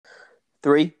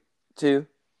Three, two,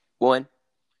 one.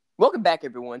 Welcome back,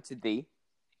 everyone, to the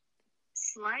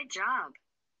Sly Job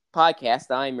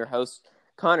podcast. I am your host,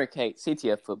 Connor Kate,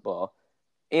 CTF Football,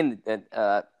 in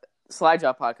the Slide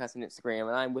Job podcast on Instagram,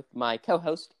 and I'm with my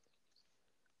co-host.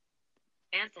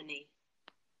 Anthony.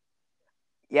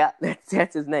 Yeah,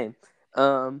 that's his name.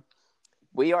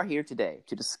 We are here today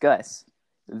to discuss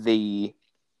the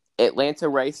Atlanta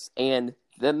race and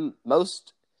the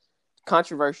most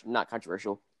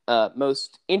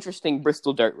most interesting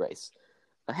Bristol Dirt race.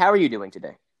 How are you doing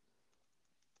today?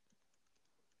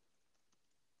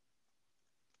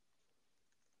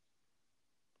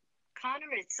 Connor,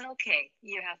 it's okay.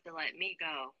 You have to let me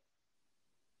go.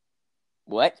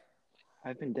 What?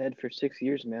 I've been dead for 6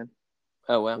 years, man.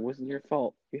 Oh, well. It wasn't your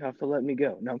fault. You have to let me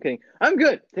go. No, I'm kidding. I'm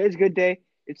good. Today's a good day.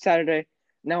 It's Saturday.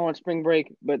 Now on spring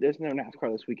break, but there's no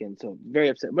NASCAR this weekend, so very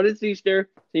upset. But it's Easter,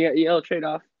 so you got yellow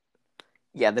trade-off.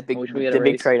 Yeah, the big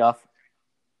race. trade-off.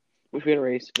 Wish we had a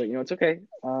race, but, it's okay.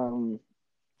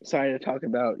 Excited to talk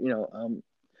about,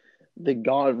 the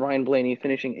god Ryan Blaney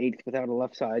finishing 8th without a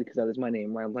left side, because that is my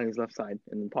name, Ryan Blaney's left side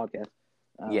in the podcast.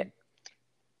 Yeah.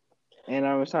 And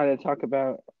I'm excited to talk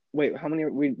about. Wait, how many are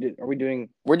we doing?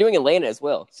 We're doing Atlanta as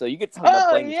well, so you get to talk about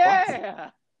Blaney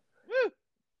twice.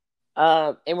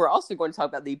 Yeah! And we're also going to talk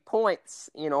about the points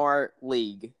in our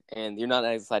league, and you're not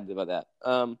as excited about that.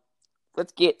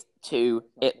 Let's get to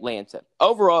Atlanta.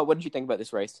 Overall, what did you think about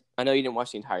this race? I know you didn't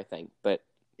watch the entire thing, but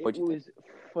what did you think? It was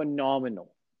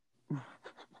phenomenal.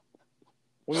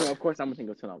 Well, of course, I'm going to think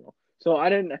it was phenomenal. So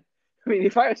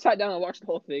if I sat down and watched the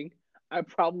whole thing, I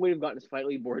probably would have gotten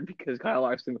slightly bored because Kyle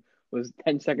Larson was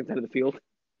 10 seconds out of the field.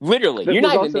 Literally, you're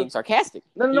not even being sarcastic.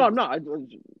 No, I'm not.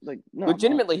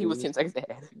 Legitimately, he was 10 seconds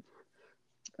ahead.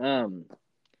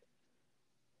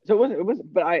 So it was,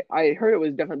 but I heard it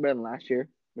was definitely better than last year,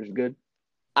 which is good.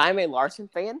 I'm a Larson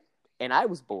fan, and I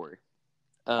was bored.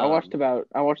 I watched about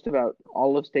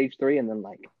all of stage 3 and then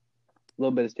like a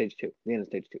little bit of stage 2, the end of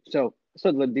stage 2. So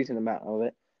a decent amount of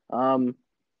it.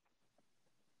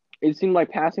 It seemed like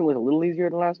passing was a little easier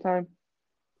than last time.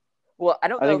 Well, I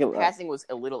don't know if passing was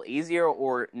a little easier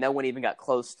or no one even got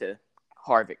close to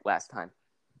Harvick last time.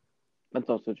 That's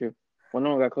also true. Well, no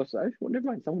one got close to that. Well, never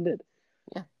mind. Someone did.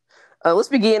 Yeah. Let's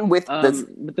begin with but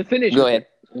the finish. Go ahead.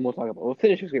 And we'll talk about. Well,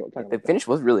 finish was good. The finish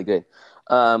was really good.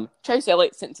 Chase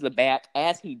Elliott sent to the back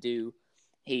as he do.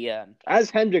 As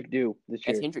Hendrick do this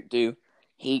year. As Hendrick do.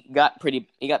 He got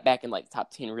back in like top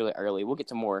 10 really early. We'll get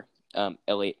to more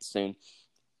Elliott soon.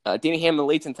 Denny Hamlin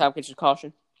leads in competition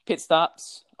caution. Pit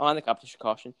stops on the competition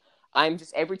caution.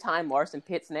 Every time Larson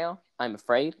pits now, I'm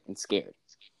afraid and scared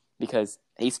because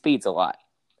he speeds a lot.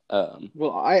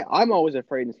 Well, I'm always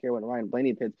afraid and scared when Ryan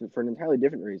Blaney pits for an entirely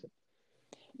different reason.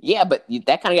 Yeah, but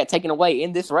that kind of got taken away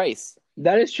in this race.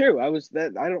 That is true. I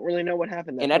don't really know what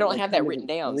happened. And I don't have that written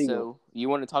down, so you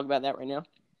want to talk about that right now?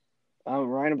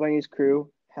 Ryan Blaney's crew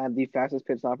had the fastest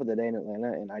pit stop of the day in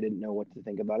Atlanta, and I didn't know what to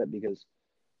think about it because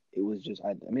it was just,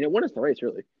 it won us the race,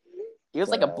 really. It was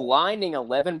like a blinding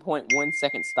 11.1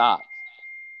 second stop.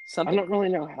 I don't really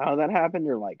know how that happened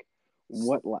or like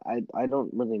what. I don't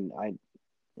really.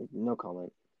 No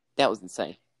comment. That was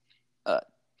insane.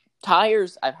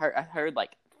 Tires. I heard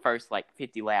like first like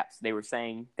 50 laps. They were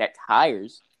saying that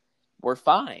tires were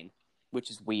fine, which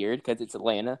is weird because it's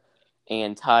Atlanta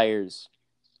and tires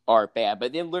are bad.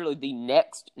 But then literally the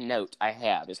next note I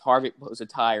have is Harvick blows a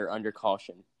tire under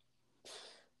caution,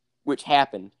 which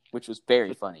happened, which was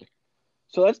very funny.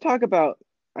 So let's talk about.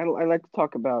 I like to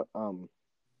talk about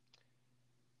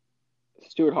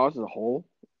Stewart-Haas as a whole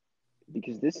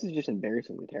because this is just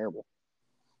embarrassingly terrible.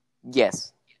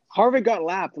 Yes, Harvick got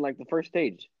lapped in like the first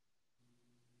stage.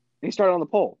 He started on the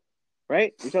pole,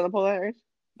 right? You started on the pole that race?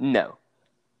 No,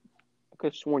 I could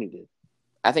have sworn he did.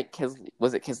 I think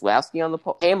was it Keselowski on the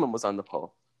pole? Hamlin was on the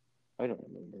pole. I don't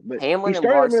remember, but Hamlin he started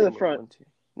and Larson near the front.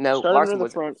 No, Larson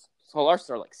was the front. So Larson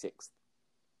started like 6th.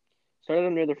 Started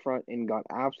him near the front and got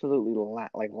absolutely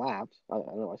lapped. I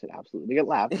don't know why I said absolutely. He got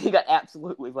lapped. He got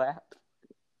absolutely lapped.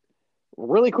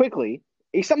 Really quickly.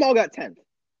 He somehow got 10th.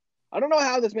 I don't know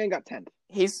how this man got 10th.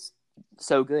 He's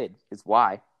so good. Is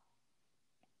why.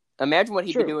 Imagine what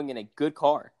he'd be doing in a good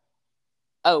car.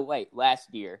 Oh, wait.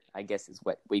 Last year, I guess, is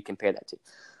what we compare that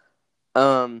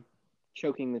to.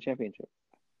 Choking the championship.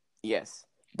 Yes.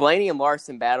 Blaney and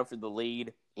Larson battle for the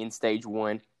lead in stage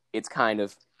 1. It's kind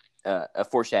of a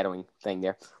foreshadowing thing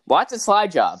there. Lots of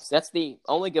slide jobs. That's the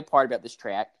only good part about this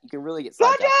track. You can really get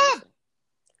slide jobs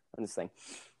on this thing.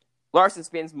 Larson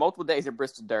spends multiple days at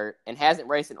Bristol Dirt and hasn't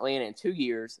raced in Atlanta in 2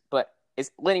 years, but is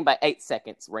leading by 8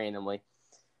 seconds randomly.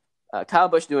 Kyle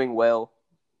Busch doing well,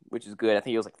 which is good. I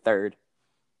think he was like 3rd.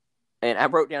 And I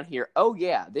wrote down here, oh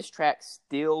yeah, this track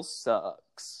still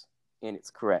sucks. And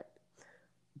it's correct.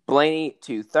 Blaney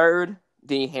to third.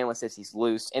 Denny Hamlin says he's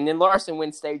loose. And then Larson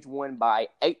wins stage 1 by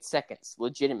 8 seconds,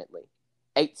 legitimately.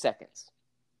 8 seconds.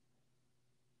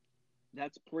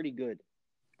 That's pretty good.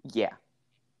 Yeah.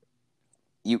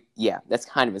 That's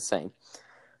kind of insane.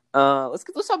 Let's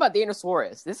talk about Daniel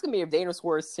Suarez. This is going to be a Daniel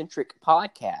Suarez-centric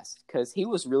podcast because he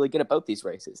was really good at both these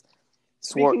races.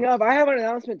 Speaking of, I have an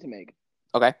announcement to make.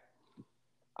 Okay.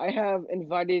 I have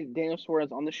invited Daniel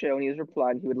Suarez on the show, and he has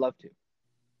replied he would love to.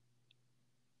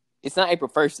 It's not April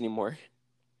 1st anymore.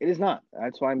 It is not.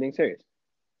 That's why I'm being serious.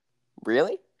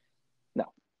 Really? No.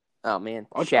 Oh, man.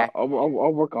 Shaq. I'll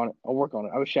work on it. I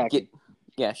was Shaq.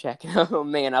 Yeah, Shaq. Oh,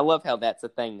 man. I love how that's a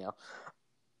thing now.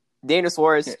 Daniel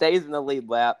Suarez stays in the lead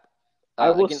lap. I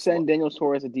will send Daniel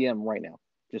Suarez a DM right now,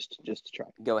 just to try.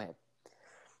 Go ahead.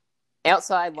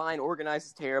 Outside line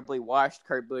organizes terribly. Washed.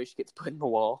 Kurt Busch gets put in the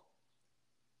wall.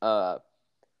 Larson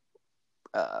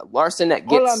that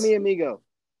gets. Hola, mi amigo.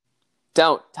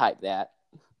 Don't type that.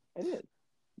 I did.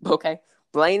 Okay.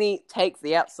 Blaney takes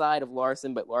the outside of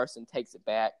Larson, but Larson takes it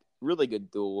back. Really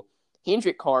good duel.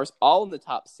 Hendrick cars all in the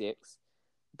top 6.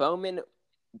 Bowman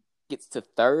gets to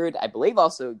third. I believe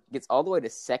also gets all the way to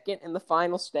second in the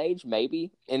final stage,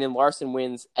 maybe. And then Larson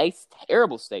wins a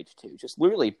terrible stage 2. Just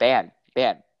literally bad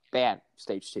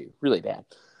stage 2. Really bad.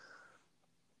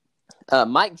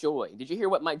 Mike Joy. Did you hear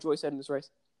what Mike Joy said in this race?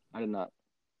 I did not.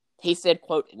 He said,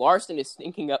 quote, Larson is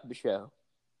stinking up the show.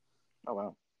 Oh,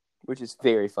 wow. Which is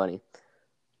very funny.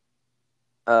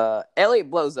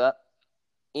 Elliott blows up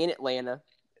in Atlanta.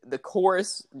 The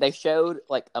chorus, they showed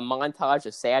like a montage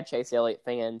of sad Chase Elliott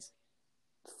fans.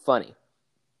 Funny.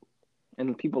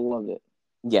 And people loved it.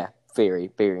 Yeah, very,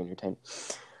 very entertaining.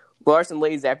 Larson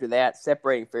leads after that,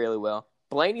 separating fairly well.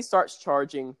 Blaney starts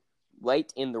charging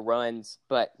late in the runs,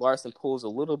 but Larson pulls a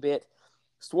little bit.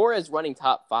 Suarez running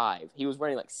top 5. He was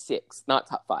running like 6th, not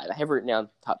top 5. I have written down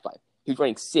top 5. He was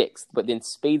running 6th, but then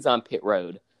speeds on pit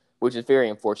road, which is very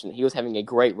unfortunate. He was having a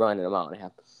great run in a mile and a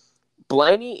half.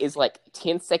 Blaney is like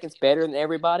 10 seconds better than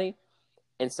everybody,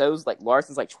 and so is like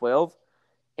Larson's like 12.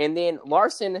 And then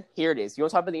Larson, here it is. You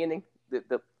want to talk about the ending?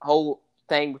 The whole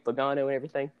thing with Logano and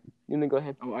everything? You want to go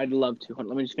ahead? Oh, I'd love to.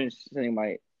 Let me just finish sending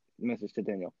my message to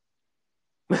Daniel.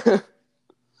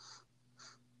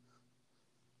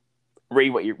 Read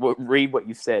what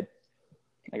you said.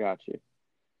 I got you.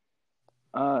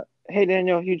 Hey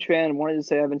Daniel, huge fan. Wanted to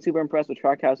say I've been super impressed with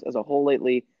Trackhouse as a whole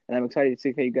lately, and I'm excited to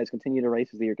see how you guys continue to race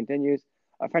as the year continues.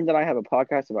 A friend and I have a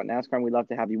podcast about NASCAR, and we'd love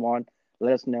to have you on.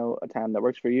 Let us know a time that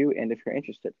works for you, and if you're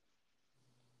interested.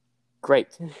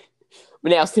 Great.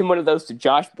 But now send one of those to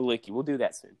Josh Bilicki. We'll do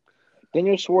that soon.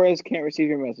 Daniel Suarez can't receive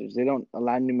your message. They don't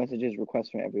allow new messages requests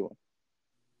from everyone.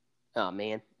 Oh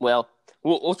man. Well,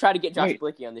 we'll try to get Josh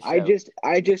Bilicki on the show.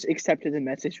 I just accepted the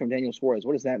message from Daniel Suarez.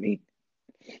 What does that mean?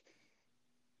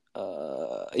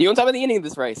 You want to talk about the ending of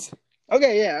this race?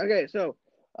 Okay. So,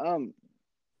 so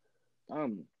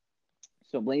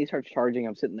Blaney starts charging.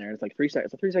 I'm sitting there. It's like 3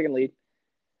 seconds. It's a 3-second lead,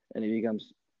 and it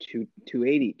becomes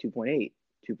 280, 2.8,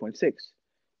 2.6,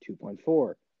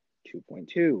 2.4,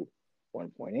 2.2,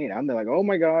 1.8. I'm there like, oh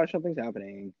my gosh, something's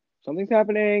happening,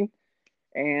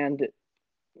 and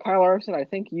Kyle Larson, I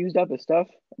think, used up his stuff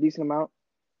a decent amount.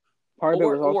 Part of it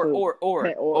was also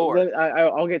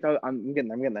I'll get to, I'm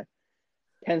getting there.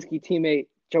 Penske teammate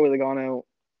Joey Logano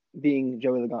being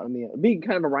Joey Logano, being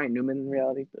kind of a Ryan Newman in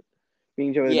reality, but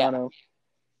being Joey Logano.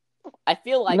 I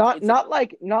feel like not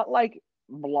like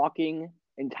blocking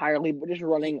entirely, but just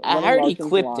running. I heard Larson's he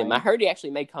clipped line. him. I heard he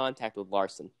actually made contact with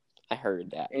Larson. I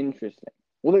heard that. Interesting.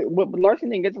 Well, but Larson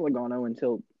didn't get to Logano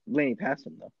until Blaney passed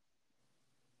him, though.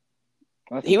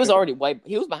 He was already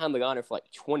he was behind Logano for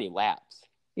like 20 laps.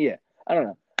 Yeah, I don't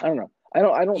know. I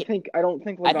don't think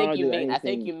Logano did anything. I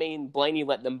think you mean Blaney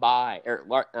let them by, or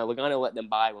Logano let them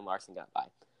by when Larson got by.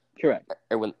 Correct.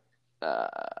 Or when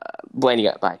Blaney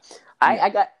got by. I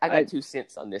got 2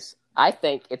 cents on this. I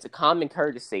think it's a common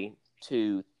courtesy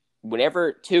to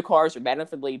whenever 2 cars are battling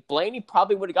for the lead, Blaney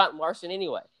probably would have gotten Larson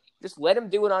anyway. Just let him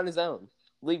do it on his own.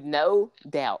 Leave no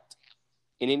doubt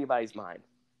in anybody's mind.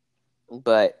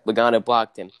 But Logano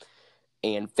blocked him,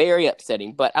 and very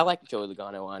upsetting. But I like Joey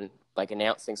Logano on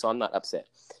announcing, so I'm not upset.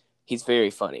 He's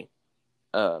very funny.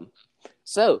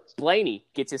 So Blaney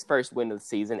gets his first win of the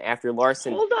season after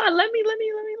Larson. Hold on, let me.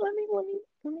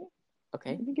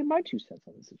 Okay. Let me get my 2 cents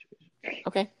on the situation.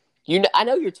 Okay. I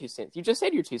know your 2 cents. You just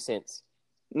said your 2 cents.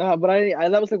 No, but I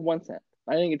that was like 1 cent.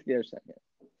 I didn't get to the other cent yet.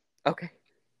 Okay.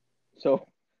 So,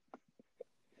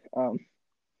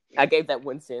 I gave that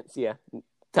 1 cent. Yeah.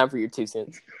 Time for your 2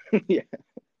 cents. Yeah.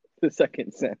 The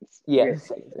second cents. Yeah.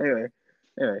 Anyway.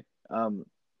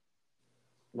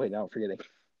 Wait, now I'm forgetting.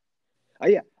 Oh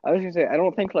yeah, I was gonna say I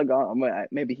don't think Logano.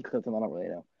 Maybe he clipped him. I don't really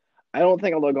know. I don't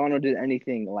think Logano did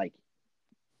anything like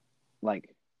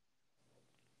like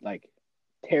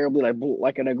terribly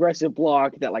like an aggressive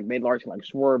block that like made Larson like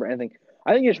swerve or anything.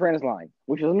 I think he just ran his line,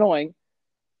 which is annoying.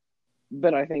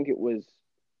 But I think it was.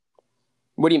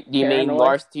 What do you fair in mean, a way.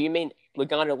 Lars? Do you mean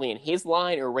Logano ran his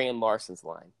line or ran Larson's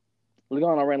line?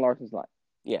 Logano ran Larson's line.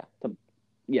 Yeah.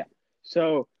 Yeah.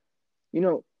 So, you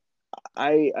know,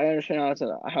 I understand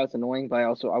how it's annoying, but I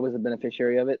was a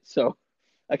beneficiary of it, so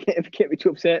I can't be too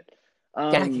upset.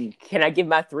 Can I give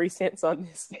my 3 cents on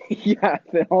this? Yeah,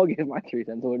 then I'll give my 3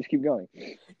 cents. We'll just keep going.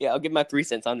 Yeah, I'll give my 3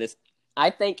 cents on this. I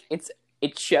think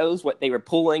it shows what they were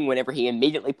pulling whenever he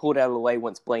immediately pulled out of the way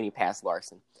once Blaney passed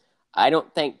Larson. I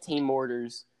don't think team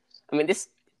orders. I mean, this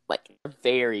like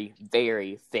very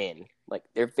very thin. Like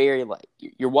they're very like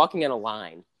you're walking on a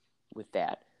line with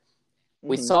that.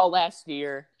 We saw last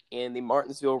year in the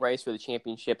Martinsville race for the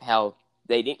championship how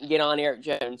they didn't get on Eric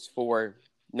Jones for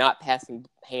not passing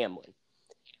Hamlin.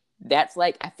 That's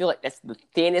like I feel like that's the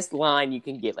thinnest line you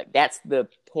can get. Like that's the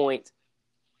point.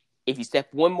 If you step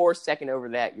one more second over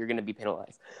that, you're going to be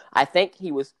penalized. I think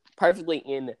he was perfectly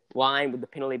in line with the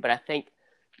penalty, but I think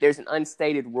there's an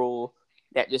unstated rule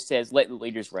that just says let the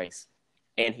leaders race,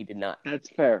 and he did not. That's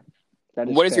fair.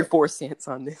 What is your 4 cents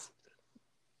on this?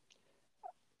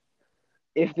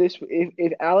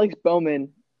 If Alex Bowman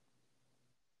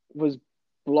was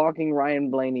blocking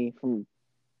Ryan Blaney from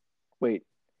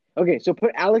okay, so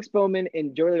put Alex Bowman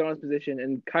in Joey Logano's position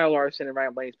and Kyle Larson in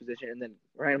Ryan Blaney's position, and then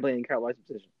Ryan Blaney in Kyle Larson's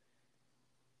position.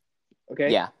 Okay?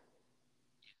 Yeah.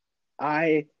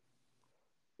 I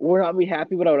would not be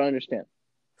happy, but I would understand.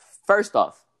 First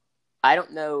off, I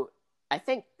don't know. I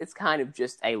think it's kind of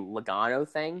just a Logano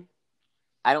thing.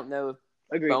 I don't know if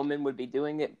Agreed. Bowman would be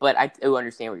doing it, but I do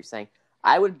understand what you're saying.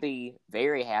 I would be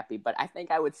very happy, but I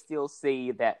think I would still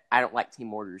see that I don't like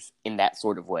team orders in that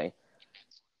sort of way.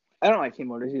 I don't like team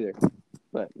orders either,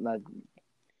 but not.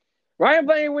 Ryan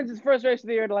Blaney wins his first race of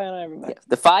the year at Atlanta. Everybody. Yeah,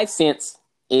 the 5 cents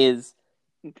is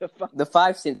the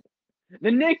 5 cents.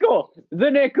 The nickel.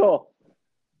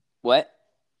 What?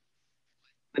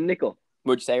 The nickel.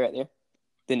 What'd you say right there?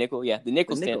 The nickel. Yeah, the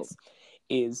nickel nickel. cents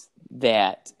is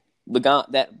that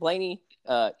Blaney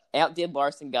outdid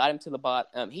Larson, got him to the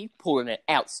bottom. He pulled an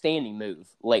outstanding move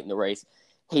late in the race.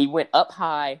 He went up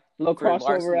high, low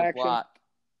crossover action, block,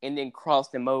 and then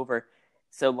crossed him over.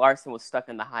 So Larson was stuck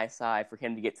on the high side for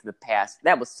him to get to the pass.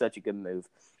 That was such a good move.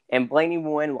 And Blaney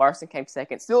won. Larson came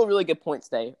second. Still a really good points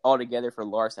day altogether for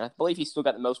Larson. I believe he still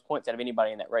got the most points out of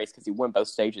anybody in that race because he won both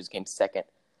stages, came second.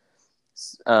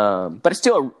 But it's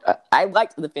still, I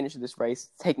liked the finish of this race,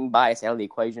 taking bias out of the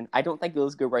equation. I don't think it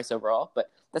was a good race overall, but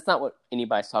that's not what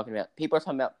anybody's talking about. People are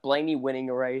talking about Blaney winning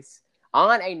a race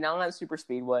on a non-super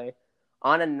speedway,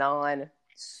 on a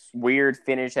non-weird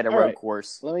finish at a road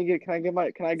course. Can I give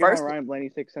my Ryan Blaney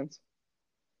 6 cents?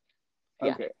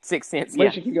 Yeah, okay. 6 cents. Where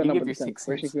Yeah, should keep going up with the cents?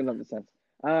 Where should keep going up with the cents?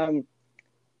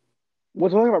 We're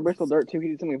talking about Bristol Dirt too. He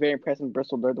did something very impressive in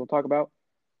Bristol Dirt that we'll talk about.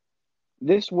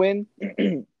 This win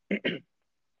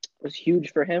was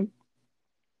huge for him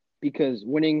because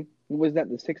winning, what was that,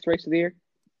 the 6th race of the year?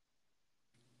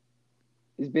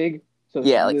 Is big. So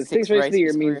yeah, like the 6th race of the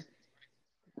year career. means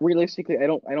realistically, I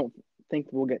don't think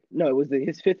we'll get. No, it was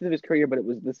his 5th of his career, but it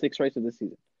was the 6th race of the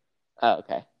season. Oh,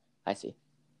 okay, I see.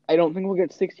 I don't think we'll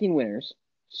get 16 winners,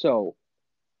 so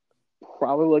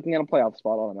probably looking at a playoff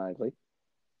spot automatically.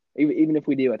 Even if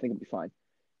we do, I think it'll be fine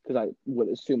because I would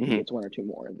assume he gets 1 or 2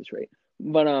 more at this rate.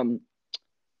 But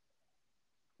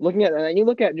looking at and you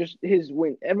look at just his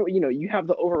win. You have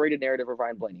the overrated narrative of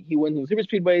Ryan Blaney. He won the super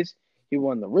speedways. He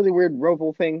won the really weird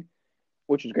Roval thing,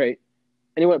 which was great.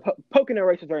 And he went Pocono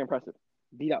race was very impressive.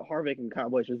 Beat out Harvick and Kyle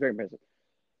Busch was very impressive.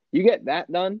 You get that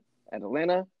done at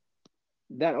Atlanta.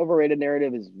 That overrated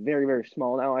narrative is very, very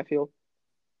small now, I feel.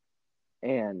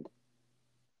 And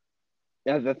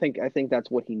I think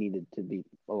that's what he needed to be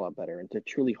a lot better and to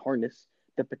truly harness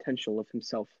the potential of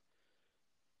himself.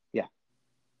 Yeah.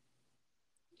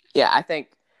 Yeah,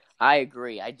 I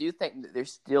agree. I do think that there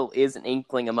still is an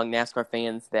inkling among NASCAR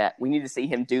fans that we need to see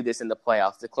him do this in the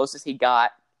playoffs. The closest he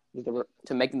got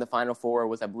to making the Final Four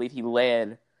was, I believe, he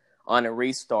led on a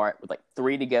restart with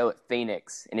 3 to go at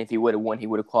Phoenix, and if he would have won, he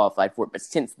would have qualified for it. But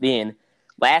since then,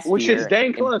 which year, is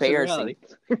dang close, embarrassing.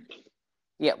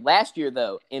 Yeah, last year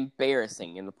though,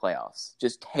 embarrassing in the playoffs,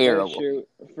 just terrible.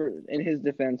 In his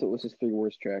defense, it was his 3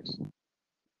 worst tracks,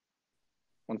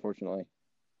 unfortunately.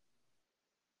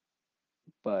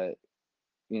 But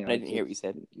I didn't hear what you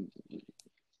said.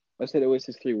 I said it was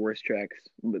his 3 worst tracks,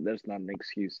 but that's not an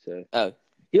excuse to. Oh,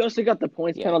 He also got the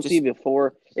points Yeah, penalty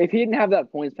before. If he didn't have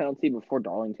that points penalty before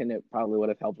Darlington, it probably would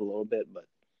have helped a little bit. But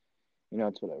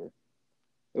it's whatever.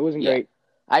 It wasn't great.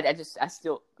 I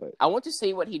want to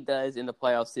see what he does in the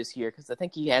playoffs this year because I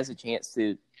think he has a chance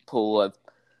to pull a.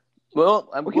 Well,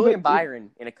 William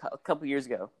Byron in a couple years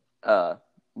ago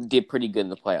did pretty good in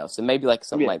the playoffs, and maybe like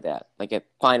something like that, like a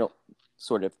final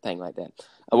sort of thing like that.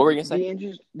 What were you gonna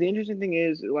say? The interesting thing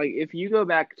is, like, if you go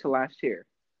back to last year,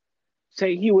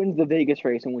 say he wins the Vegas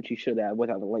race in which he should have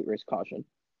without the late race caution.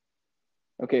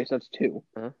 Okay, so that's 2.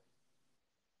 Uh-huh.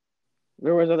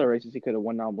 There was other races he could have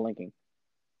won now blinking.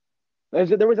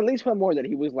 There was at least one more that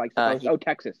he was like,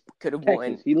 Texas. Could have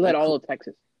won. He led all of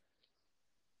Texas.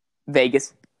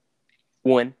 Vegas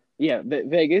won. Yeah,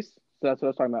 Vegas. So that's what I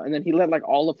was talking about. And then he led like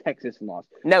all of Texas and lost.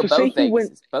 No, so both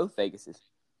Vegases. Both Vegases.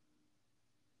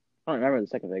 I don't remember the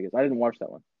second Vegas. I didn't watch that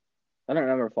one. I don't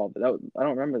remember fall, but I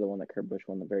don't remember the one that Kurt Busch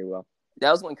won very well.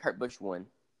 That was when Kurt Busch won.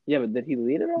 Yeah, but did he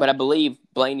lead it all? But I believe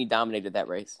Blaney dominated that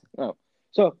race. Oh,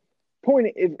 so point: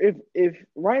 if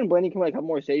Ryan Blaney can win a couple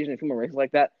more stages and a few more races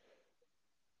like that,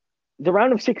 the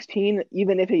round of 16,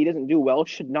 even if he doesn't do well,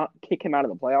 should not kick him out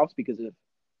of the playoffs because of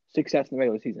success in the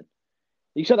regular season.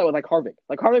 You saw that with like Harvick.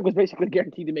 Like Harvick was basically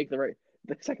guaranteed to make the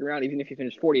second round, even if he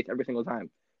finished 40th every single time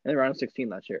in the round of 16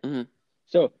 last year. Mm-hmm.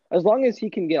 So as long as he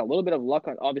can get a little bit of luck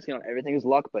on, obviously not everything is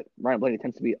luck, but Ryan Blaney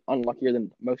tends to be unluckier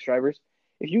than most drivers.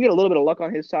 If you get a little bit of luck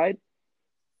on his side,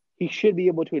 he should be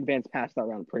able to advance past that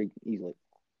round pretty easily.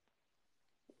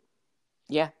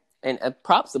 Yeah, and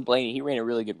props to Blaney. He ran a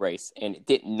really good race and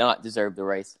did not deserve the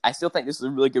race. I still think this is a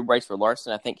really good race for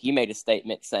Larson. I think he made a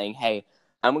statement saying, hey,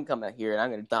 I'm going to come out here and I'm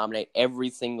going to dominate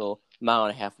every single mile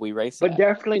and a half we race. But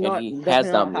definitely not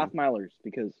half milers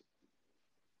because,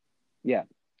 yeah.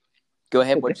 Go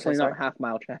ahead. What definitely not half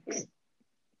mile tracks.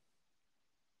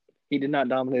 He did not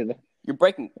dominate it. You're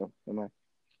breaking. Oh, am I?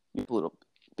 A little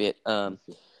bit.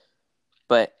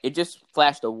 But it just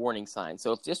flashed a warning sign.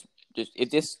 So if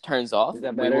this turns off,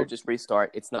 we will just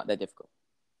restart. It's not that difficult.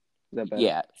 Is that better?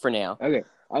 Yeah, for now. Okay.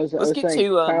 Let's get saying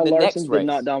to Kyle the Larson next race. Did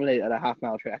not dominate at a half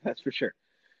mile track. That's for sure.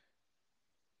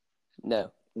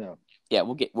 No. Yeah,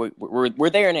 we're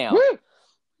there now. Woo!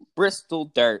 Bristol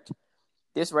Dirt.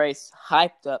 This race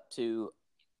hyped up to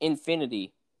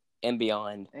infinity and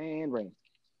beyond. And rain.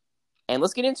 And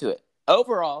let's get into it.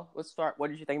 Overall, let's start. What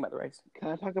did you think about the race? Can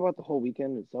I talk about the whole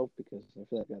weekend itself? Because I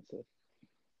feel like that's it.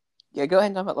 Yeah, go ahead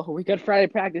and talk about the whole weekend. Got Friday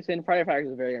practice in. Friday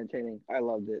practice was very entertaining. I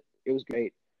loved it. It was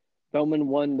great. Bowman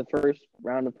won the first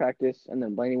round of practice, and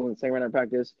then Blaney won the second round of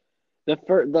practice.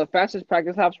 The fastest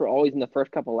practice laps were always in the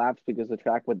first couple laps because the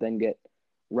track would then get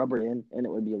rubbered in, and it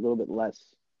would be a little bit less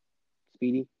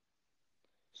speedy.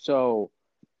 So,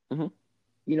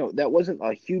 that wasn't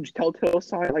a huge telltale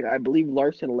sign. Like, I believe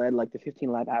Larson led, like, the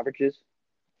 15-lap averages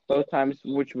both times,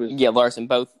 which was... Yeah, Larson,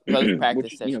 both practice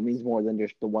which, sessions. means more than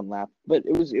just the one lap. But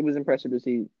it was impressive to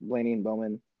see Blaney and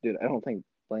Bowman. Dude, I don't think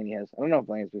Blaney has... I don't know if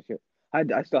Blaney's this year.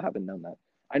 I still haven't known that.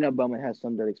 I know Bowman has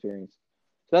some dirt experience.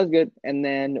 So that's good. And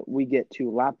then we get to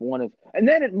lap one of... And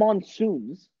then it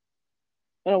monsoons.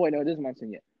 Oh, no, wait, no, it isn't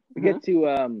monsoon yet. We get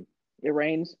to... it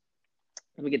rains.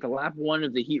 And we get to lap one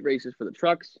of the heat races for the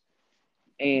trucks.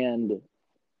 And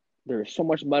there's so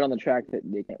much mud on the track that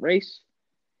they can't race.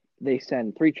 They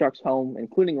send 3 trucks home,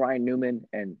 including Ryan Newman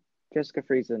and Jessica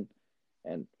Friesen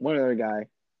and one other guy.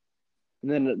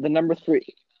 And then the number 3...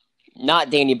 Not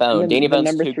Danny Bone. Danny Bone's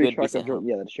number too 3 good. Truck of Jordan,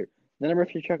 yeah, that's true. The number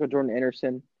 3 truck of Jordan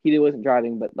Anderson. He wasn't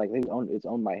driving, but like it's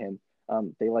owned by him.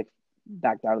 They like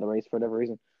backed out of the race for whatever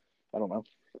reason. I don't know.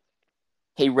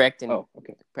 He wrecked in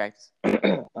practice.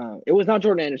 It was not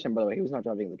Jordan Anderson, by the way. He was not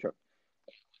driving the truck.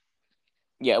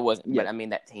 Yeah, it wasn't. Yeah. But I mean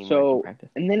that team. So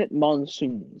and then it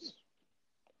monsoons.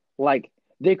 Like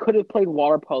they could have played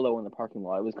water polo in the parking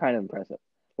lot. It was kind of impressive.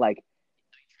 Like,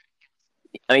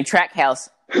 I mean, Trackhouse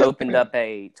opened up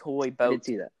a toy boat I did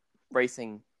see that.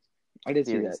 racing. I did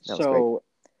series. see that. So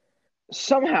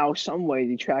somehow, some way,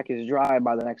 the track is dry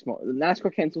by the next morning.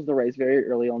 NASCAR cancels the race very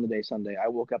early on the day Sunday. I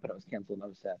woke up and it was canceled, and I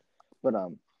was sad. But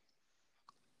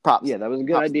props. Yeah, that was a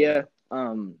good idea.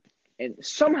 And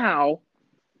somehow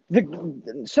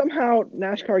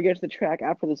NASCAR gets the track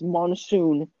after this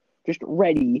monsoon just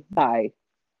ready by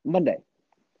Monday.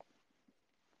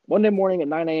 Monday morning at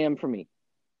 9 a.m. for me,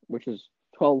 which is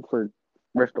 12 for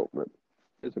Bristol, but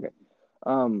it's okay.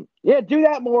 Yeah, do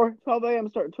that more. 12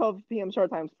 p.m.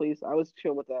 start times, please. I was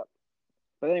chill with that.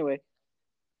 But anyway.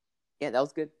 Yeah, that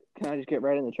was good. Can I just get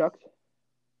right in the trucks?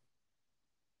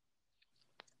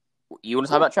 You want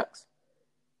to talk about trucks?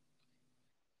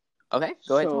 Okay,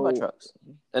 go ahead and talk about trucks.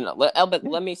 And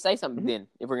let me say something then,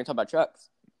 if we're going to talk about trucks.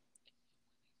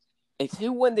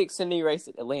 Who won the Xfinity race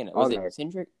at Atlanta? Was it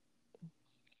Cindric?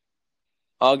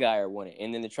 Allgaier won it.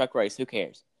 And then the truck race, who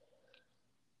cares?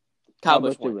 Kyle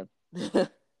Busch won. I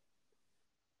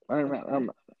don't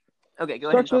know. Okay, go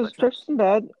ahead and talk about Trucks wasn't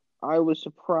bad. I was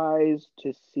surprised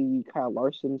to see Kyle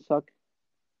Larson suck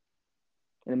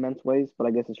in immense ways, but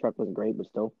I guess his truck wasn't great, but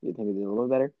still, you'd think he did a little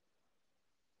better.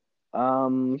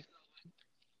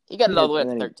 He got it all the way up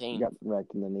to 13. He got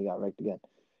wrecked, and then he got wrecked again.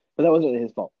 But that wasn't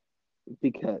his fault.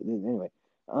 Because, anyway.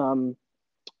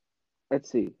 Let's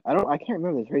see. I can't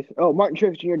remember this race. Oh, Martin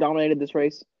Truex Jr. dominated this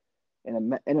race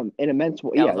in immense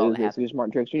way. Yeah, it was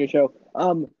Martin Truex Jr. show.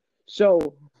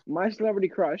 So, my celebrity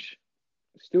crush,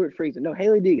 Stuart Friesen. No,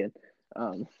 Hailie Deegan.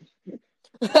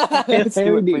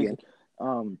 Hailie Deegan.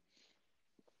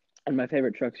 And my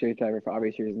favorite truck series driver for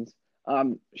obvious reasons.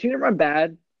 She didn't run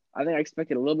bad. I think I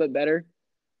expected a little bit better.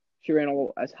 She ran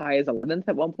as high as 11th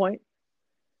at one point.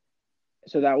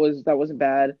 So that wasn't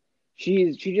bad.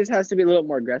 She just has to be a little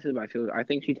more aggressive, I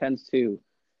think she tends to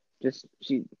I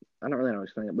don't really know how to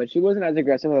explain it, but she wasn't as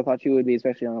aggressive as I thought she would be,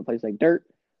 especially on a place like dirt,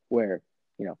 where,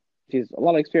 she has a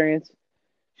lot of experience.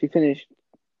 She finished,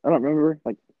 I don't remember,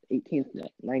 like 18th,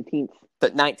 19th.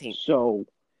 But 19th. So,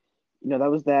 that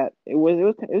was that. It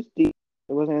was deep.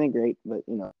 It wasn't anything great, but,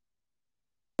 we'll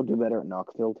do better at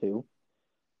Knoxville, too.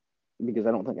 Because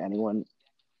I don't think anyone...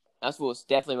 Knoxville was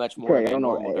definitely much more I don't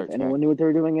know if anyone knew what they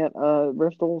were doing at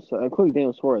Bristol, so including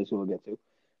Daniel Suarez, who we'll get to.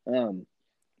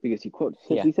 Because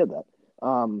he said that.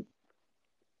 So,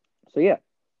 yeah.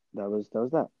 That was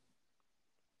that.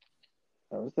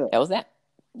 That was that.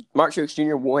 Mark Truex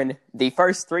Jr. won the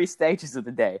first 3 stages of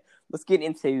the day. Let's get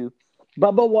into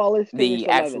Bubba Wallace the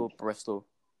actual Bristol.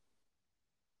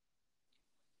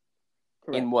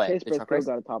 Correct. In what? Chase the truck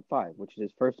Briscoe race? got a top 5, which is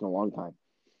his first in a long time.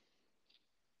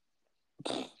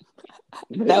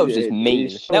 That was just mean.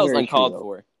 So that was uncalled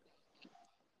for.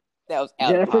 That was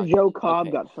out Jennifer of Jo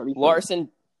Cobb got 34.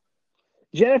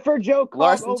 Jennifer Jo Cobb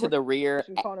Larson to the rear.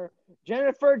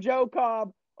 Jennifer Jo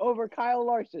Cobb over Kyle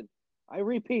Larson. I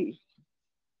repeat.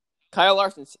 Kyle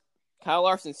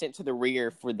Larson sent to the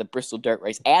rear for the Bristol dirt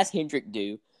race, as Hendrick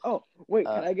do. Oh, wait,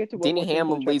 can I get to one Denny more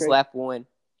Hamlin leads lap 1.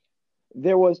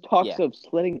 There was talks of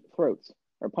slitting throats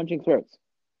or punching throats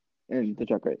in the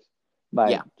truck race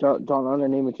by John Hunter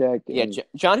Nemechek.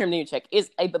 John Hunter Nemechek is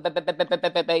a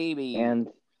baby. And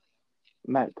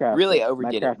Matt Craft. Really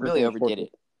overdid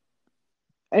it.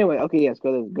 Anyway, okay, yes,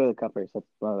 go to the cup race. That's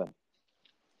one of them.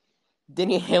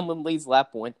 Denny Hamlin leads lap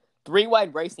 1. 3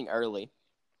 wide racing early,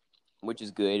 which is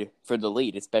good for the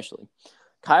lead, especially.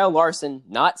 Kyle Larson,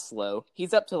 not slow.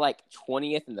 He's up to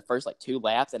 20th in the first 2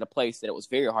 laps at a place that it was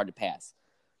very hard to pass.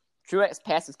 Truex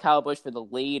passes Kyle Busch for the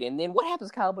lead, and then what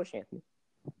happens to Kyle Busch, Anthony?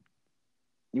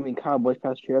 You mean Kyle Busch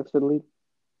passed Truex for the lead?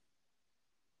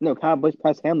 No, Kyle Busch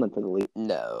passed Hamlin for the lead.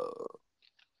 No.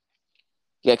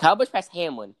 Yeah, Kyle Busch passed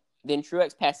Hamlin. Then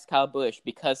Truex passes Kyle Busch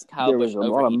because Kyle Busch overheated. There was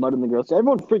a lot of mud in the grill, so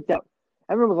everyone freaked out.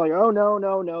 Everyone was like, "Oh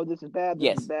no, this is bad.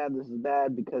 This is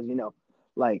bad," because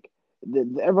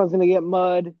everyone's gonna get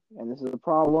mud, and this is a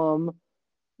problem.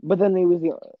 But then he was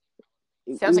the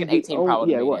sounds like an 18 problem.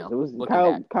 Yeah, it was. It was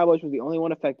Kyle Busch was the only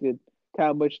one affected.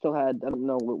 Kyle Busch still had, I don't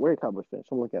know where Kyle Busch finished.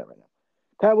 I'm looking at it right now.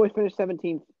 Kyle Busch finished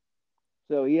 17th,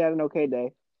 so he had an okay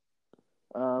day.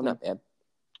 Not bad.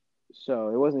 So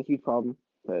it wasn't a huge problem,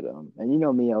 but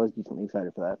and me, I was decently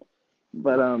excited for that.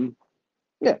 But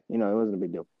yeah, it wasn't a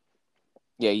big deal.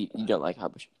 Yeah, you don't like Kyle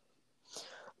Busch.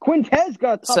 Quintez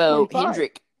got top 25.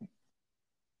 Hendrick.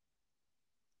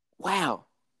 Wow.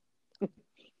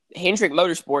 Hendrick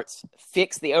Motorsports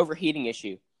fixed the overheating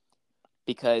issue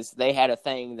because they had a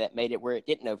thing that made it where it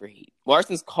didn't overheat.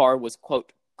 Larson's car was,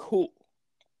 quote, cool.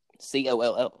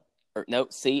 C-O-L-L. Or no,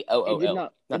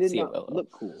 C-O-O-L. It did not look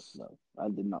cool. No, I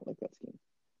did not like that scheme.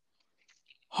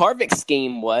 Harvick's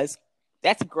scheme was,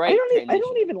 that's great. I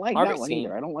don't even like Harvick's that one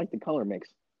either. I don't like the color mix.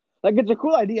 It's a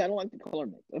cool idea. I don't like the color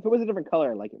mix. If it was a different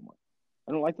color, I'd like it more.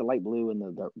 I don't like the light blue and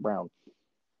the dark brown.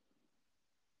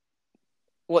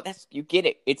 Well, you get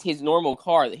it. It's his normal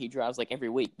car that he drives every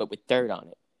week, but with dirt on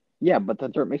it. Yeah, but the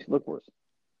dirt makes it look worse.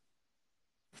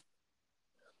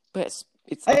 But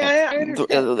it's I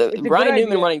understand. Ryan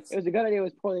Newman running. It was a good idea. It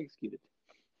was poorly executed.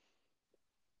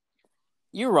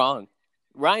 You're wrong.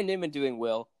 Ryan Newman doing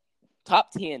well.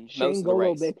 Top 10 most of the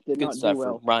race. Did not do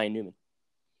well. For Ryan Newman.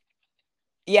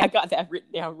 Yeah, I got that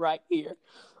written down right here.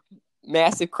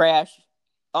 Massive crash.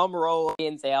 Almirola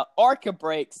ends out. Arca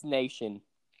Breaks Nation.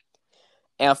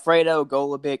 Alfredo,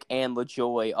 Golobic, and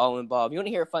LaJoy all involved. You want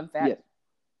to hear a fun fact? Yes.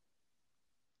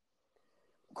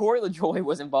 Corey LaJoy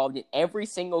was involved in every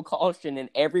single caution in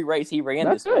every race he ran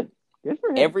this good. week. Good for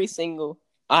him. Every single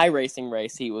iRacing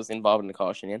race he was involved in the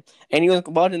caution in. And he was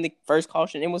involved in the first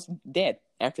caution and was dead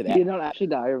after that. He did not actually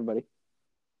die, everybody.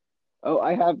 Oh,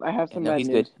 I have some No, bad he's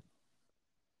news. good.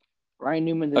 Ryan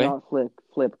Newman did Okay. not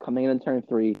flip coming in turn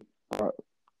 3.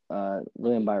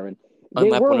 William Byron. On They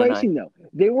lap were 109. racing though.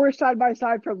 They were side by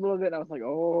side for a little bit. And I was like,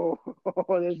 oh,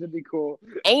 this would be cool.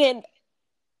 And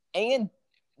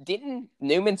didn't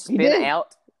Newman He spin did.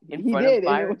 out in He front did, of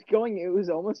Byron? and it was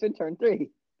almost in turn 3.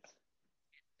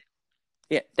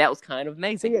 Yeah, that was kind of So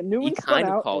amazing. yeah, Newman He spun kind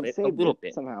of out called and it a saved little it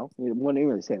bit. somehow. He wouldn't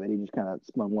even save it. He just kind of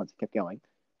spun once and kept going.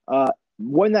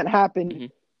 When that happened,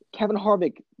 Mhm. Kevin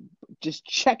Harvick just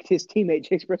checked his teammate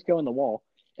Chase Briscoe in the wall,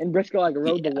 and Briscoe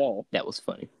rode the wall. That was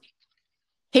funny.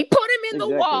 He put him in the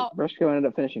wall. Briscoe ended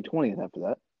up finishing 20th after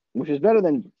that, which is better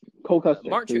than Cole Custer,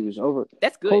 Mark who was over.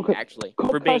 That's good, actually, Cole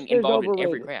for being Custer's involved in every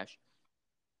overrated. crash.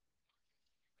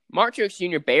 Mark Truex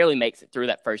Jr. barely makes it through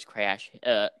that first crash.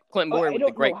 Clint Boyer with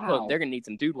the great quote, "They're going to need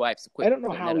some dude wipes." I don't know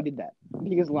how he did that,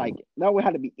 because that would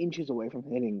have to be inches away from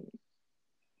hitting.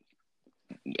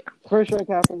 Yeah. First wreck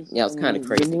happens. Yeah, it's kind of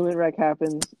crazy. The Newman wreck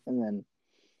happens, and then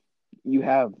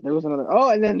there was another.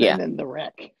 And then the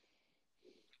wreck.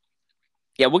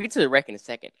 Yeah, we'll get to the wreck in a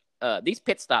second. These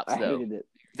pit stops, I though, hated it.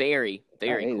 very,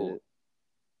 very cool. It.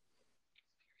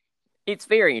 It's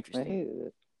very I interesting hated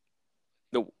it.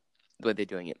 the way they're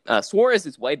doing it. Suarez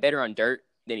is way better on dirt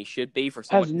than he should be for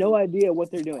someone has no idea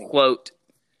what they're doing. Quote.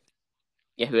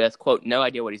 Yeah, who has quote no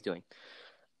idea what he's doing.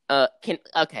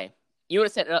 Okay. You want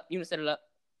to set it up?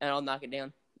 And I'll knock it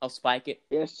down. I'll spike it.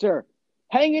 Yes, sir.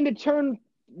 Hang into turn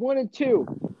 1 and 2.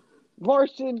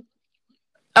 Larson.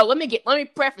 Oh, let me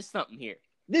preface something here.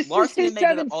 This Larson is his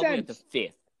made it all the way up to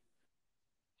 5th.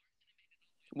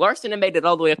 Larson made it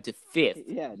all the way up to 5th.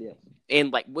 Yeah, yeah.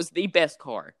 And was the best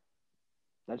car.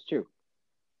 That's true.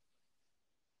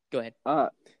 Go ahead.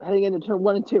 Heading into turn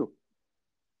 1 and 2.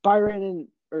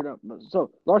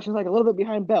 So Larson's a little bit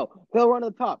behind Bell. Bell run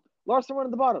to the top. Larson run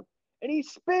to the bottom. And he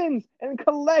spins and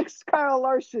collects Kyle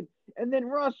Larson. And then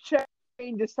Ross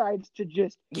Chastain decides to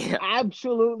just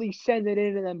absolutely send it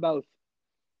into them both.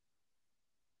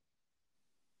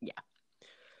 Yeah.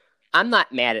 I'm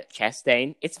not mad at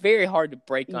Chastain. It's very hard to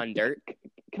break on dirt.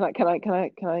 Can I say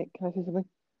something?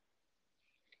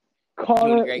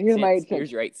 Connor,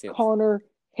 here's your 8 cents. Connor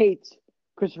hates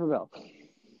Christopher Bell.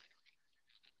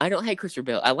 I don't hate Christopher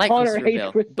Bell. I like Connor Christopher hates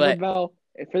Bell. Christopher Bell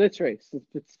for this race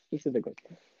specifically.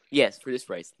 Yes, for this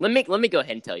race. Let me go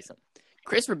ahead and tell you something.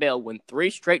 Christopher Bell won 3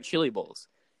 straight Chili Bowls.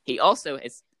 He also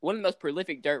is one of the most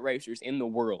prolific dirt racers in the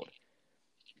world.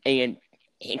 And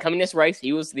coming this race,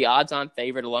 he was the odds-on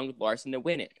favorite along with Larson to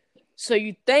win it. So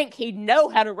you'd think he'd know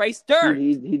how to race dirt.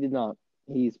 He did not.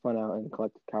 He spun out and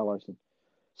collected Kyle Larson.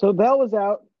 So Bell was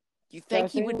out. You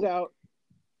think Chastain was out.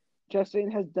 Chastain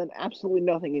has done absolutely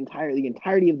nothing the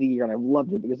entirety of the year, and I've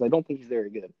loved it because I don't think he's very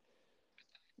good.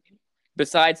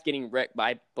 Besides getting wrecked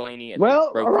by Blaney.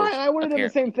 All right, I would have done the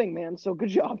same thing, man. So good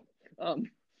job.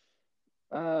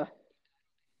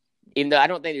 Even though I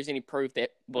don't think there's any proof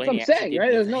that Blaney. That's what I'm saying,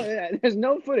 right? There's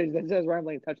no footage that says Ryan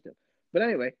Blaney touched him. But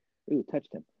anyway,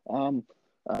 touched him.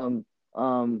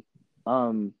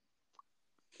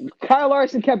 Kyle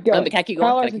Larson kept going.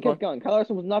 Kyle Larson kept going. Kyle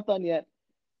Larson was not done yet,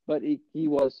 but he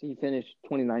finished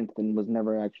 29th and was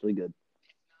never actually good.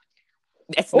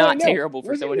 That's not terrible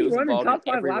for someone who was involved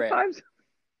in every wreck. Times?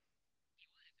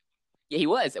 Yeah, he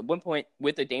was at one point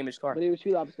with a damaged car. But he was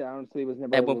 2 laps down, so he was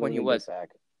never. At one point, he was.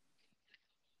 Back.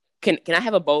 Can I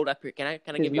have a bold up here? Can I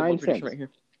give you a bold prediction right here?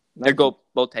 There go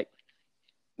bold take.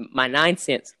 My 9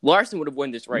 cents. Larson would have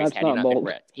won this race had he not been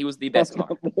wrecked. He was the best car.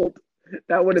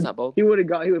 That would have. Bold. He would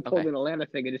have pulled an Atlanta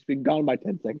thing and just been gone by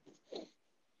 10 seconds.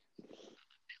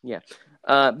 Yeah.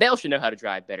 Bell should know how to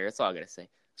drive better. That's all I gotta say.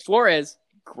 Suarez,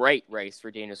 great race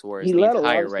for Daniel Suarez. He led a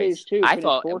lot of race too. I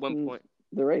thought at one point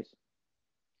the race.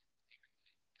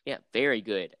 Yeah, very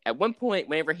good. At one point,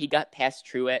 whenever he got past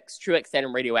Truex said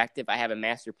him radioactive. I have a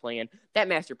master plan. That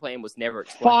master plan was never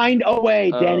explained. Find a way,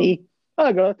 Denny.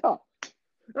 I'll go to the top.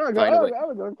 I would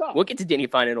go to the top. We'll get to Denny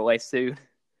finding a way soon.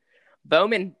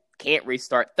 Bowman can't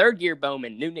restart. Third gear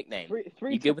Bowman, new nickname.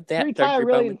 You good with that?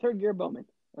 Third gear Bowman.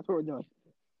 That's what we're doing.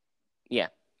 Yeah.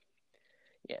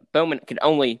 Bowman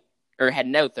had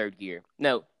no third gear.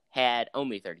 No, had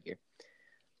only third gear.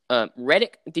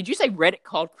 Reddick. Did you say Reddick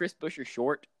called Chris Buescher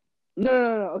short?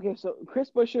 No. Okay, so Chris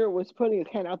Buescher was putting a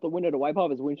can out the window to wipe off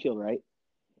his windshield, right?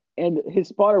 And his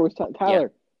spotter was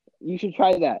Tyler. You should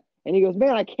try that. And he goes,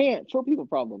 man, I can't. Short people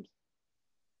problems.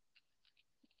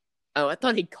 Oh, I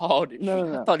thought he called.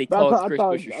 No. I thought he called Chris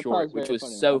Buescher short, which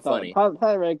was so funny.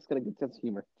 Tyler Reddick's got a good sense of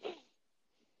humor.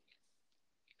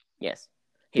 Yes.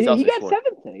 He also got short.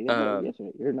 7th today.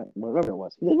 Yesterday. Whatever it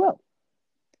was. He did well.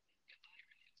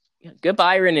 Yeah, good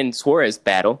Byron and Suarez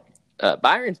battle.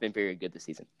 Byron's been very good this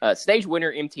season. Stage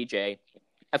winner, MTJ.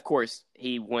 Of course,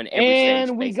 he won every stage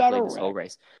And we got basically a this whole wreck.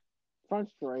 race. Front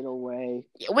straightaway.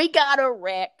 We got a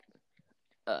wreck.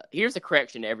 Here's a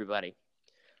correction to everybody.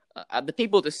 The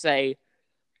people that say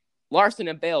Larson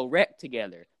and Bell wrecked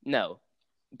together. No.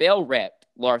 Bell wrecked.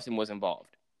 Larson was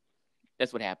involved.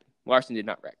 That's what happened. Larson did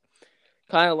not wreck.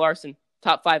 Kyle Larson,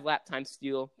 top 5 lap time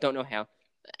steal. Don't know how.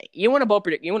 You want a bold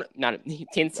predict? You want not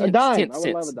 10 cents? A dime. 10 I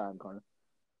would love a dime, Connor.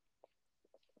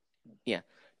 Yeah.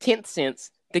 10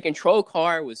 cents. The control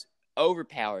car was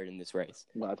overpowered in this race.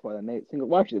 Well, that's why they made single.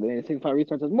 Well, actually, they made single file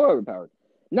restarts as more overpowered.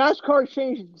 NASCAR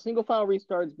changed single file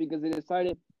restarts because they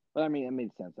decided. Well, I mean, it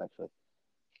made sense actually.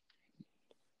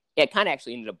 Yeah, it kind of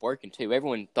actually ended up working too.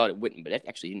 Everyone thought it wouldn't, but it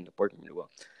actually ended up working really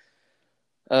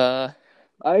well.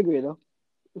 I agree though.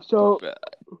 So,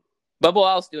 Bubba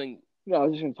Wallace doing. yeah, I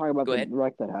was just going to talk about Go the ahead.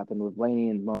 wreck that happened with Blaney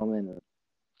and Bowman.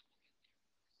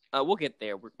 We'll get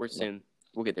there. We're soon.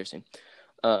 We'll get there soon.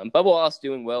 Bubba Wallace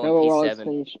doing well Bubba in Wallace P7.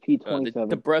 finished P27.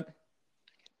 The brother.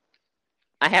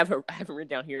 I have it written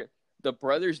down here. The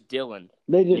brothers Dillon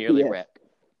They just nearly yes, wrecked.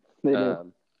 They did.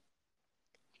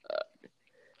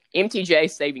 MTJ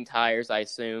saving tires, I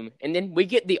assume, and then we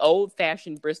get the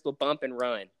old-fashioned Bristol bump and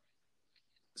run.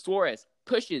 Suarez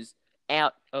pushes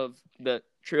out of the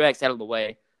Truex out of the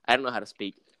way. I don't know how to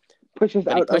speak. Pushes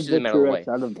but he out pushes of the him out of the Truex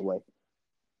way. out of the way.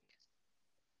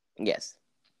 Yes.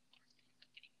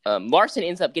 Larson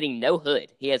ends up getting no hood.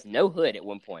 He has no hood at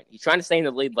one point. He's trying to stay in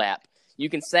the lead lap. You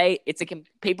can say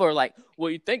people are like, well,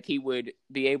 you'd think he would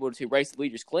be able to race the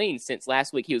leaders clean since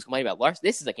last week he was complaining about Larson.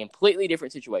 This is a completely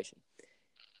different situation.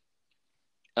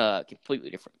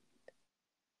 Completely different.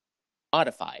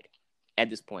 Modified at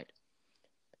this point.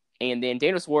 And then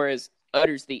Daniel Suarez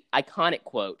utters the iconic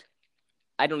quote,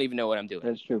 I don't even know what I'm doing.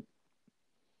 That's true.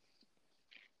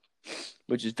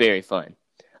 Which is very fun.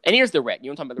 And here's the wreck.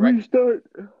 You want to talk about the wreck? Restart.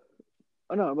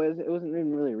 Oh, no, but it wasn't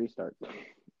even really a restart.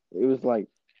 It was like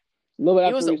a little bit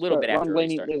after It was a little bit Ron after a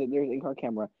Blaney, restart. there's an in-car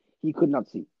camera. He could not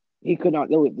see. You could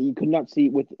not see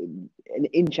with an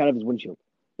inch out of his windshield.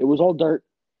 It was all dirt.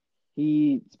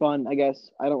 He spun, I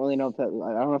guess. I don't really know if I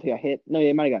don't know if he got hit. No,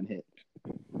 he might have gotten hit.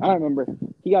 I don't remember.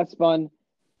 He got spun.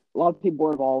 A lot of people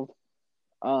were involved.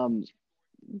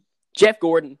 Jeff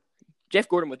Gordon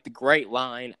with the great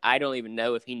line. I don't even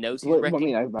know if he knows he's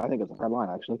wrecking. I think it's a fair line,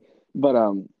 actually. But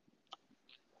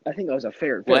I think that was a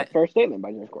fair statement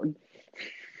by Jeff Gordon.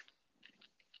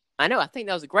 I know. I think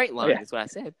that was a great line. That's what I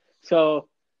said. So,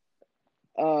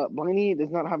 Blaney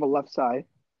does not have a left side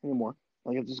anymore.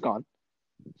 Like, it's just gone.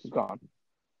 It's just gone.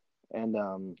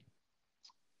 And,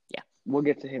 yeah. We'll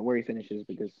get to him where he finishes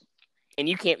because... And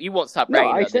you won't stop No,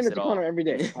 writing I about send this it to at all. Connor every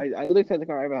day. I literally send it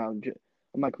to Connor every day.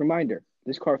 I'm like, reminder,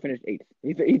 this car finished 8th.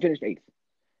 He finished 8th.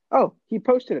 Oh, he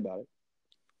posted about it.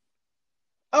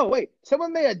 Oh, wait.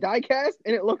 Someone made a die cast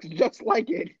and it looks just like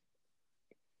it.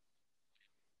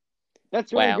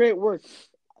 That's really great work.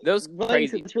 Those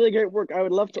crazy. It's really great work. I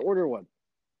would love to order one.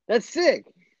 That's sick.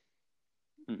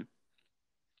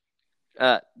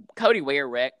 Cody Ware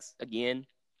wrecks again.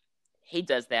 He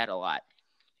does that a lot.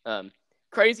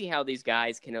 Crazy how these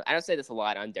guys can. I don't say this a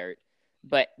lot on dirt,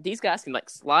 but these guys can like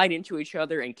slide into each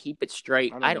other and keep it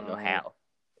straight. I don't know how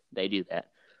they do that.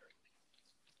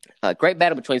 Great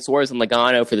battle between Suarez and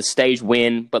Logano for the stage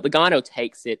win, but Logano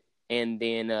takes it, and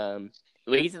then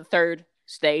we get to the third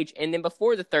stage, and then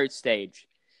before the third stage,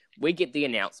 we get the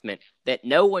announcement that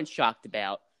no one's shocked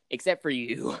about except for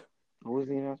you. What was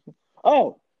the announcement?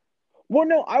 Oh, well,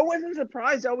 no, I wasn't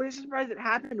surprised. I was surprised it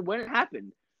happened when it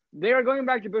happened. They are going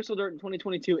back to Bristol Dirt in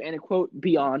 2022 and a quote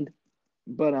beyond,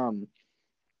 but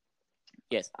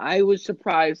yes, I was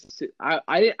surprised.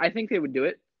 I think they would do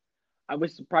it. I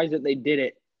was surprised that they did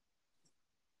it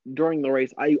during the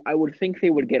race. I would think they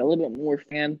would get a little bit more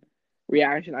fan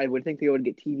reaction. I would think they would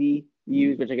get TV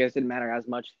views, which I guess didn't matter as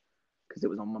much because it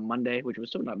was on a Monday, which was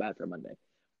still not bad for a Monday.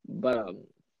 But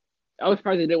I was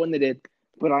surprised they did when they did.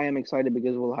 But I am excited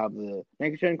because we'll have the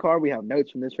next gen car. We have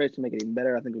notes from this race to make it even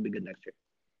better. I think it'll be good next year.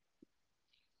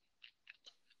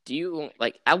 Do you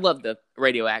like? I love the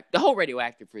radioactive. The whole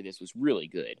radioactive for this was really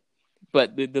good,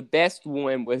 but the best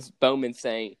one was Bowman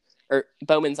saying, or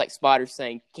Bowman's like spotter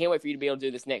saying, "Can't wait for you to be able to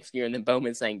do this next year," and then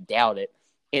Bowman saying, "Doubt it,"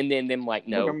 and then them like,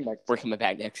 "No, we're coming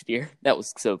back next year." That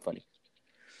was so funny.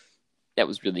 That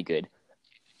was really good.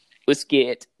 Let's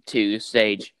get to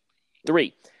stage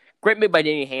 3. Great move by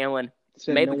Denny Hamlin.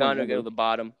 Made Logano go to the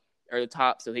bottom or the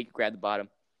top so he could grab the bottom.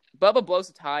 Bubba blows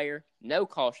a tire. No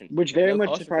caution. Which very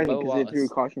much surprised me because they threw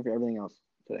caution for everything else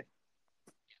today.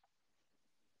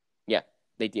 Yeah,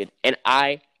 they did. And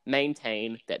I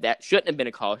maintain that shouldn't have been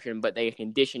a caution, but they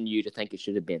conditioned you to think it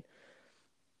should have been.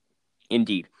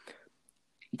 Indeed.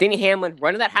 Denny Hamlin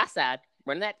running that high side,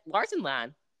 running that Larson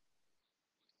line,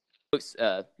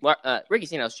 Ricky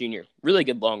Stenhouse Jr., really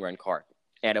good long run car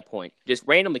at a point. Just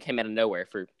randomly came out of nowhere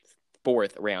for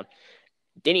fourth round.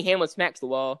 Denny Hamlin smacks the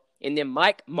wall, and then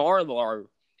Mike Marlar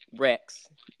wrecks,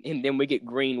 and then we get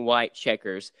green-white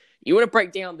checkers. You want to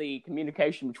break down the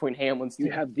communication between Hamlin's You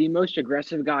team? have the most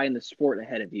aggressive guy in the sport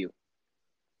ahead of you.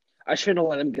 I shouldn't have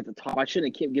let him get the top. I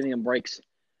shouldn't have kept giving him breaks.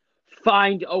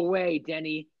 Find a way,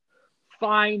 Denny.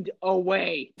 Find a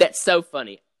way. That's so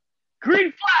funny.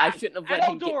 Green I flag! shouldn't have let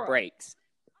him get breaks.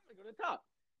 I'm going to go to the top.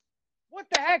 What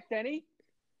the heck, Denny?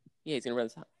 Yeah, he's going to run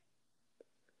the top.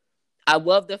 I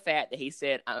love the fact that he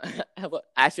said,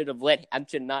 I should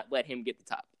not let him get the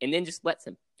top. And then just lets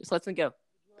him go.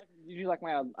 Did you like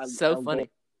my... So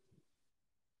funny.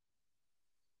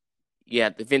 Yeah,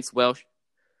 the Vince Welsh.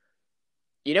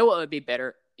 You know what would be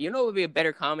better? You know what would be a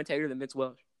better commentator than Vince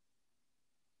Welsh?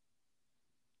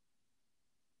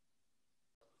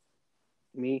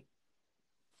 Me?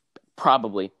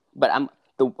 Probably. But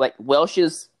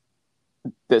Welsh's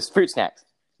the fruit snacks.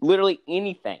 Literally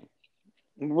anything.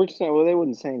 Well, they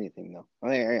wouldn't say anything, though.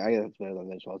 I guess it's better than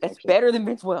Vince Welsh. That's better than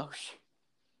Vince Welsh.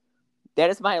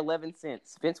 That is my 11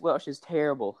 cents. Vince Welsh is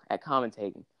terrible at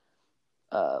commentating.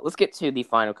 Let's get to the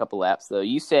final couple laps, though.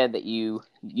 You said that you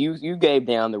gave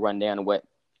down the rundown of what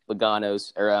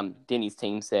Logano's or Denny's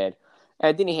team said.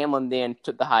 Denny Hamlin then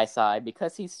took the high side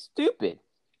because he's stupid.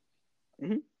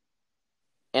 Mm-hmm.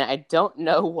 And I don't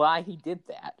know why he did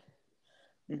that.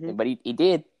 Mm-hmm. But he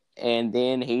did. And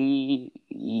then he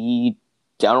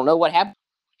I don't know what happened.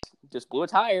 Just blew a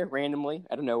tire randomly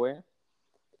out of nowhere.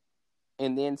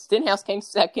 And then Stenhouse came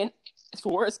second.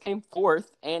 Suarez came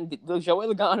fourth. And Joey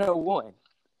Logano won.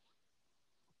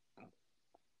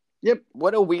 Yep.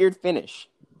 What a weird finish.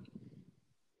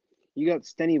 You got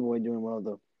Stenny Boy doing well,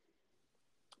 though.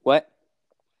 What?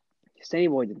 Stenny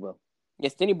Boy did well.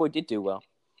 Yes, Stenny Boy did do well.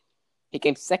 He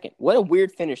came second. What a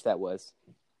weird finish that was.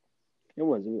 It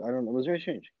was. I don't know. It was very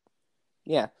strange.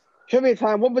 Yeah. Trivia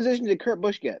time. What position did Kurt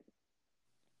Busch get?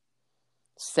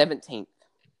 17th.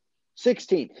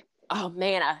 16th. Oh,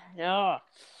 man. I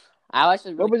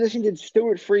actually What position did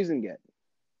Stuart Friesen get?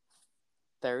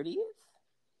 30th?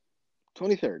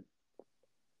 23rd.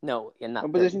 No, yeah, not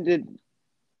What 30th. position did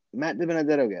Matt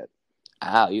DiBenedetto get?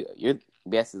 Oh, your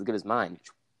guess is as good as mine.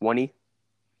 20?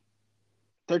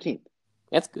 13th.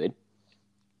 That's good.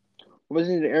 What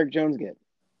position did Eric Jones get?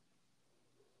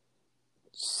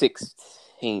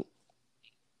 16th.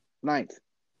 9th.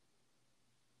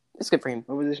 That's good for him.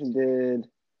 What position did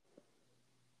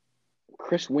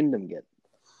Chris Windom get?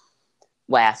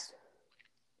 Last.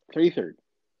 33rd.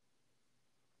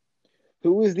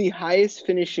 Who was the highest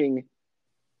finishing,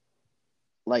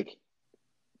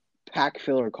 pack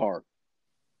filler car?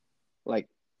 I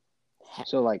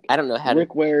don't know how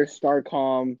Rick Ware,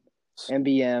 Starcom,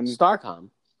 MBM. Starcom.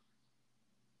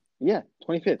 Yeah,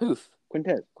 25th. Hoof.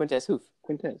 Quintez Hoof.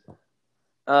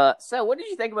 So what did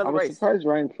you think about the I was race? surprised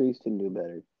Ryan Priest didn't do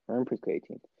better. Ryan Priest got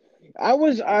 18th.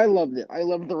 I loved it. I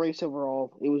loved the race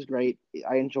overall. It was great.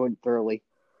 I enjoyed it thoroughly.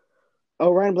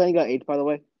 Oh, Ryan Blaney got 8th, by the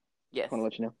way. Yes. I want to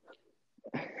let you know.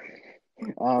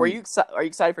 Are you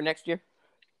excited for next year?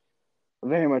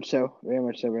 Very much so. Very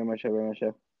much so. Very much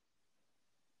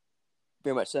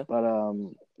so. But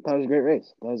that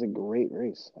was a great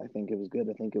race. I think it was good.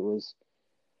 I think it was,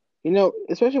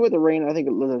 especially with the rain, I think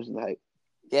it lives the hype.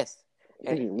 Yes.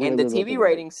 And the TV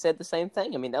ratings said the same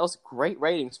thing. I mean, that was great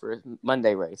ratings for a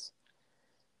Monday race.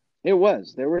 It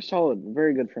was. They were solid.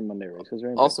 Very good for a Monday race. It was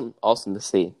very awesome to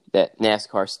see that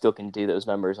NASCAR still can do those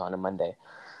numbers on a Monday.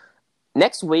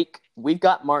 Next week, we've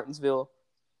got Martinsville.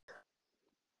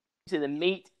 To the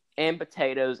meat and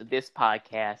potatoes of this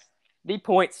podcast, the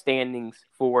point standings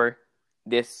for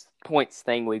this points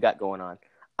thing we got going on.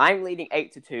 I'm leading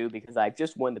 8-2 because I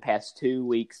just won the past 2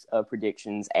 weeks of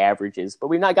predictions, averages, but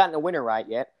we've not gotten a winner right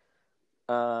yet.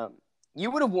 You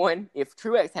would have won if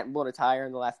Truex hadn't blown a tire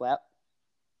in the last lap.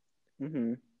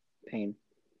 Mm-hmm. Pain.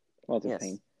 Lots of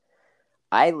pain.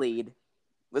 I lead.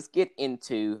 Let's get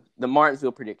into the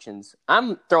Martinsville predictions.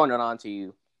 I'm throwing it on to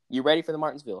you. You ready for the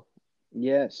Martinsville?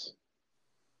 Yes.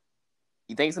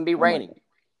 You think it's going to be raining?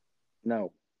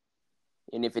 No.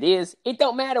 And if it is, it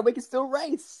don't matter. We can still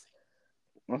race.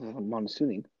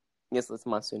 Monsooning. Yes, let's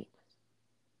monsooning.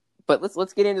 But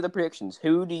let's get into the predictions.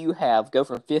 Who do you have go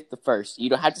from 5th to 1st? You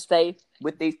don't have to stay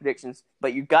with these predictions,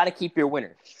 but you got to keep your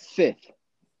winner. 5th,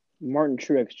 Martin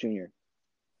Truex Jr.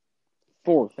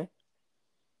 4th. Okay.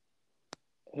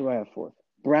 Who do I have 4th?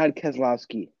 Brad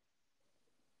Keselowski.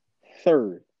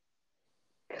 3rd,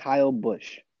 Kyle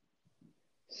Busch.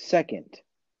 2nd.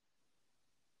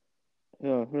 Who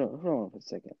do I want for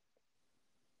 2nd?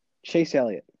 Chase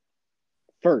Elliott.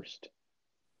 1st,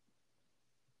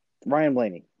 Ryan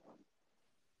Blaney.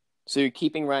 So you're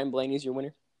keeping Ryan Blaney as your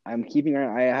winner? I'm keeping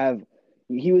Ryan.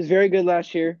 He was very good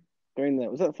last year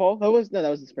was that fall? That was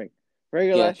the spring. Very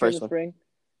good Yeah, last year in first the one. spring.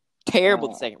 Terrible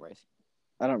the second race.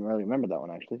 I don't really remember that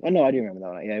one actually. Oh no, I do remember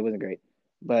that one. Yeah, it wasn't great,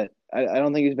 but I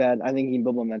don't think he's bad. I think he can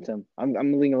build momentum. I'm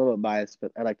leaning a little bit biased,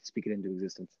 but I like to speak it into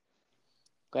existence.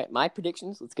 Okay, my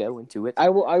predictions. Let's go into it. I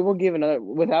will give another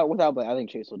without Blaney. I think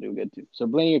Chase will do good too. So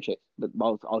Blaney or Chase, but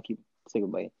I'll stick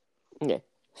with Blaney. Okay,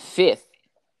 5th.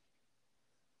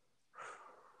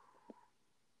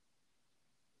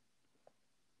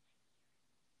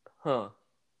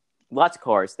 Lots of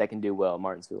cars that can do well at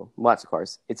Martinsville. Lots of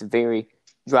cars. It's a very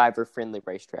driver-friendly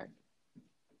racetrack.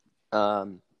 I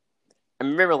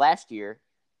remember last year,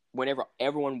 whenever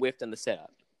everyone whiffed on the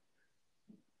setup.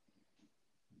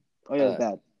 Oh yeah, it's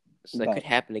bad. So that could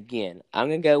happen again. I'm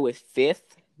gonna go with 5th,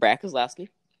 Brad Keselowski.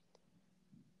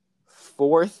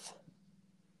 4th,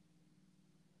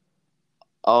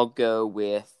 I'll go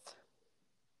with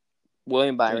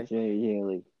William Byron.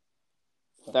 Haley.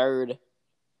 3rd,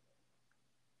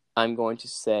 I'm going to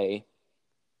say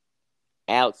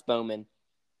Alex Bowman.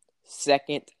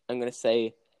 2nd, I'm going to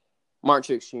say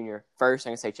Martin Truex Jr. 1st, I'm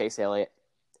going to say Chase Elliott.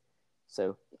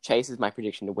 So Chase is my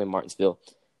prediction to win Martinsville.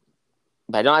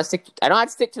 But I don't have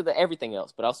to stick to everything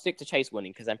else, but I'll stick to Chase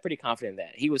winning because I'm pretty confident in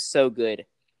that. He was so good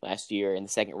last year in the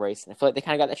second race, and I feel like they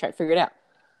kind of got that track figured out.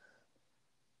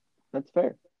 That's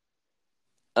fair.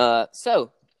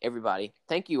 So, everybody,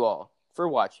 thank you all for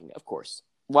watching, of course.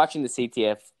 Watching the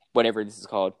CTF, whatever this is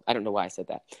called. I don't know why I said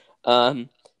that.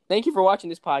 Thank you for watching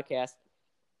this podcast.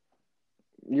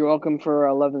 You're welcome for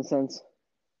 11 cents.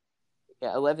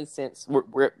 Yeah, 11 cents.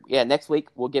 Next week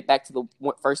we'll get back to the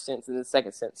first cents and the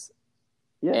second cents.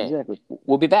 Yeah, and exactly.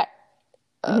 We'll be back.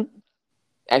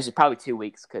 Actually, probably 2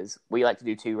 weeks because we like to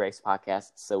do 2 race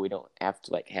podcasts, so we don't have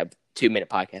to have 2-minute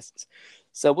podcasts.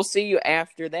 So we'll see you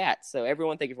after that. So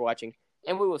everyone, thank you for watching,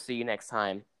 and we will see you next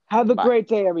time. Have a great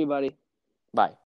day, everybody. Bye.